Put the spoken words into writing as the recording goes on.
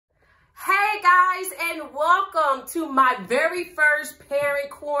guys, and welcome to my very first Parent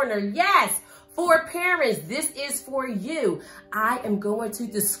Corner. Yes, for parents, this is for you. I am going to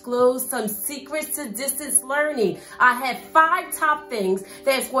disclose some secrets to distance learning. I have 5 top things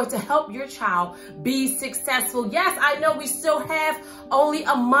that's going to help your child be successful. Yes, I know we still have only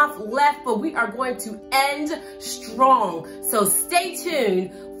a month left, but we are going to end strong. So stay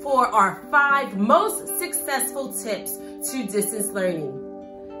tuned for our 5 most successful tips to distance learning.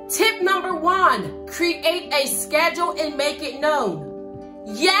 Tip number 1, create a schedule and make it known.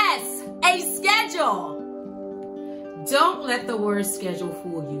 Yes, a schedule. Don't let the word schedule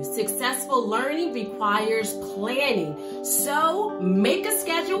fool you. Successful learning requires planning. So make a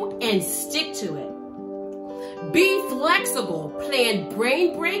schedule and stick to it. Be flexible. Plan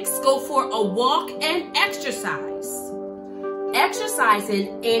brain breaks. Go for a walk and exercise.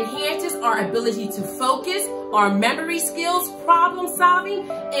 Exercising enhances our ability to focus, our memory skills, problem solving.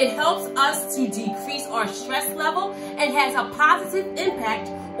 It helps us to decrease our stress level and has a positive impact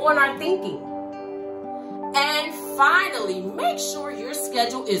on our thinking. And finally, make sure your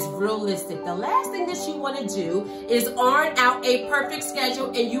schedule is realistic. The last thing that you want to do is iron out a perfect schedule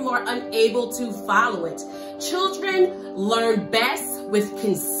and you are unable to follow it. Children learn best with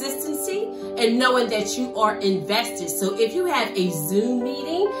consistency and knowing that you are invested. So if you have a Zoom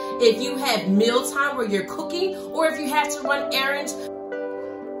meeting, if you have mealtime where you're cooking, or if you have to run errands,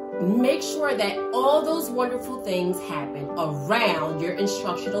 make sure that all those wonderful things happen around your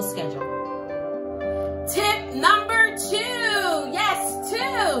instructional schedule. Tip number 2, yes,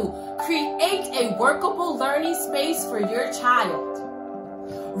 2, create a workable learning space for your child.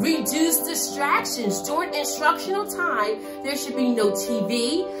 Reduce distractions. During instructional time, there should be no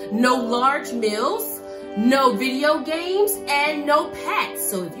TV, no large meals, no video games, and no pets.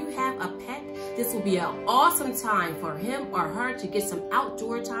 So if you have a pet, this will be an awesome time for him or her to get some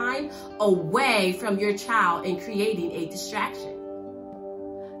outdoor time away from your child and creating a distraction.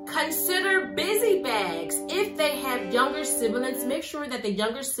 Consider busy bags. If they have younger siblings, make sure that the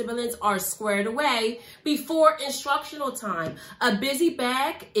younger siblings are squared away before instructional time. A busy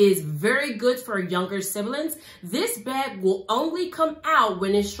bag is very good for younger siblings. This bag will only come out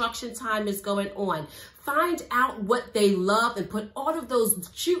when instruction time is going on. Find out what they love and put all of those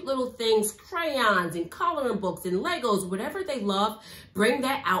cute little things, crayons and coloring books and Legos, whatever they love, bring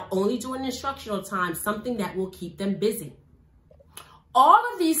that out only during instructional time, something that will keep them busy. All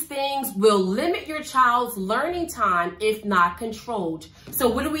of these things will limit your child's learning time if not controlled. So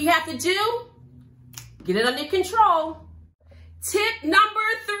what do we have to do? Get it under control. Tip number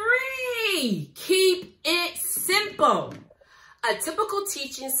 3, keep it simple. A typical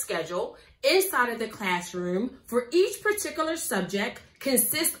teaching schedule inside of the classroom for each particular subject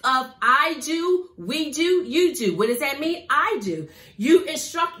consists of I do, we do, you do. What does that mean? I do. You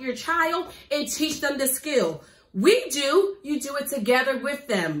instruct your child and teach them the skill. We do, you do it together with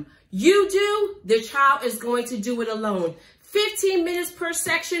them. You do, the child is going to do it alone. 15 minutes per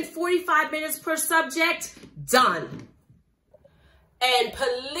section, 45 minutes per subject, done. And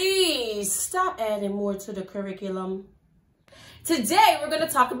please stop adding more to the curriculum. Today, we're going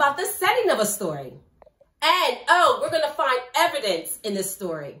to talk about the setting of a story. And, we're going to find evidence in the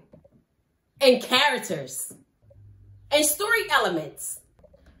story. And characters. And story elements.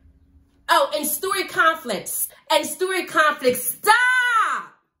 And story conflicts. And story conflicts.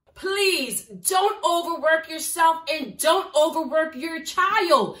 Stop! Please, don't overwork yourself and don't overwork your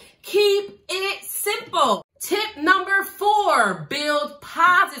child. Keep it simple. Tip number 4, build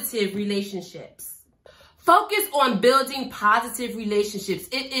positive relationships. Focus on building positive relationships.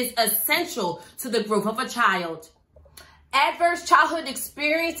 It is essential to the growth of a child. Adverse childhood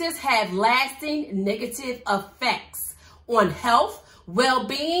experiences have lasting negative effects on health,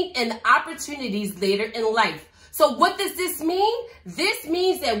 well-being, and opportunities later in life. So what does this mean? This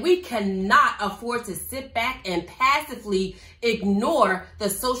means that we cannot afford to sit back and passively ignore the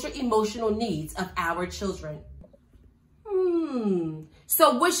social emotional needs of our children.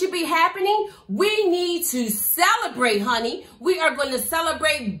 So what should be happening? We need to celebrate, honey. We are going to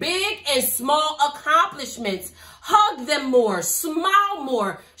celebrate big and small accomplishments. Hug them more, smile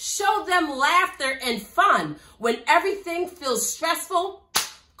more, show them laughter and fun. When everything feels stressful,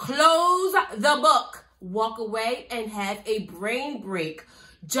 close the book, walk away and have a brain break.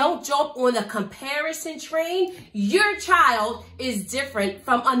 Don't jump on the comparison train. Your child is different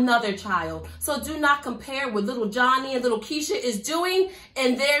from another child. So do not compare what little Johnny and little Keisha is doing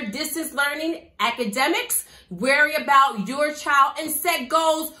in their distance learning academics. Worry about your child and set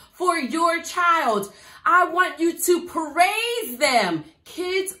goals for your child. I want you to praise them.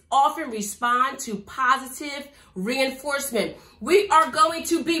 Kids often respond to positive reinforcement. We are going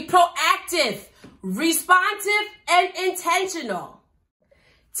to be proactive responsive, and intentional.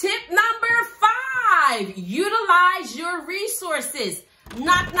 Tip number 5, utilize your resources.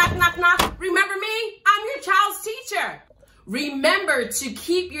 Knock, knock, knock, knock. Remember me? I'm your child's teacher. Remember to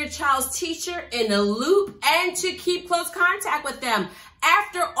keep your child's teacher in the loop and to keep close contact with them.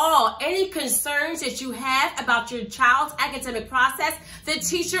 After all, any concerns that you have about your child's academic process, the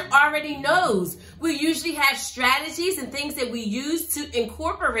teacher already knows. We usually have strategies and things that we use to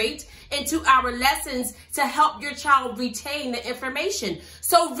incorporate into our lessons to help your child retain the information.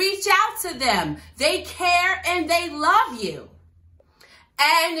 So reach out to them. They care and they love you.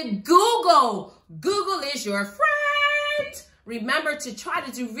 And Google is your friend. Remember to try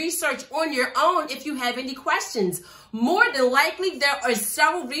to do research on your own if you have any questions. More than likely, there are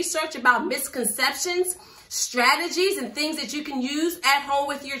several research about misconceptions, strategies, and things that you can use at home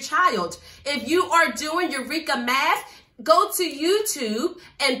with your child. If you are doing Eureka Math, go to YouTube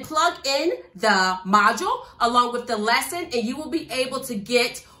and plug in the module along with the lesson, and you will be able to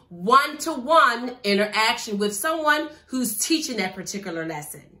get one-to-one interaction with someone who's teaching that particular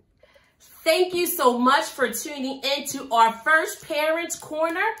lesson. Thank you so much for tuning into our first Parents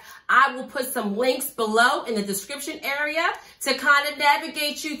Corner. I will put some links below in the description area to kind of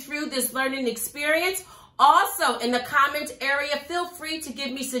navigate you through this learning experience. Also, in the comments area, feel free to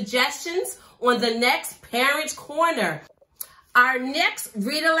give me suggestions on the next Parents Corner. Our next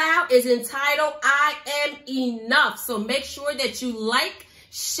read aloud is entitled, I Am Enough. So make sure that you like,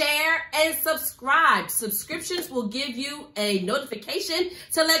 share, and subscribe. Subscriptions will give you a notification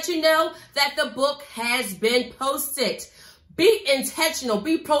to let you know that the book has been posted. Be intentional,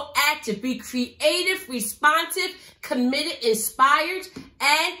 be proactive, be creative, responsive, committed, inspired,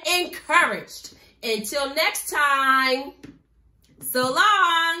 and encouraged. Until next time, so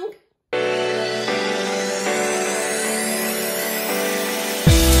long.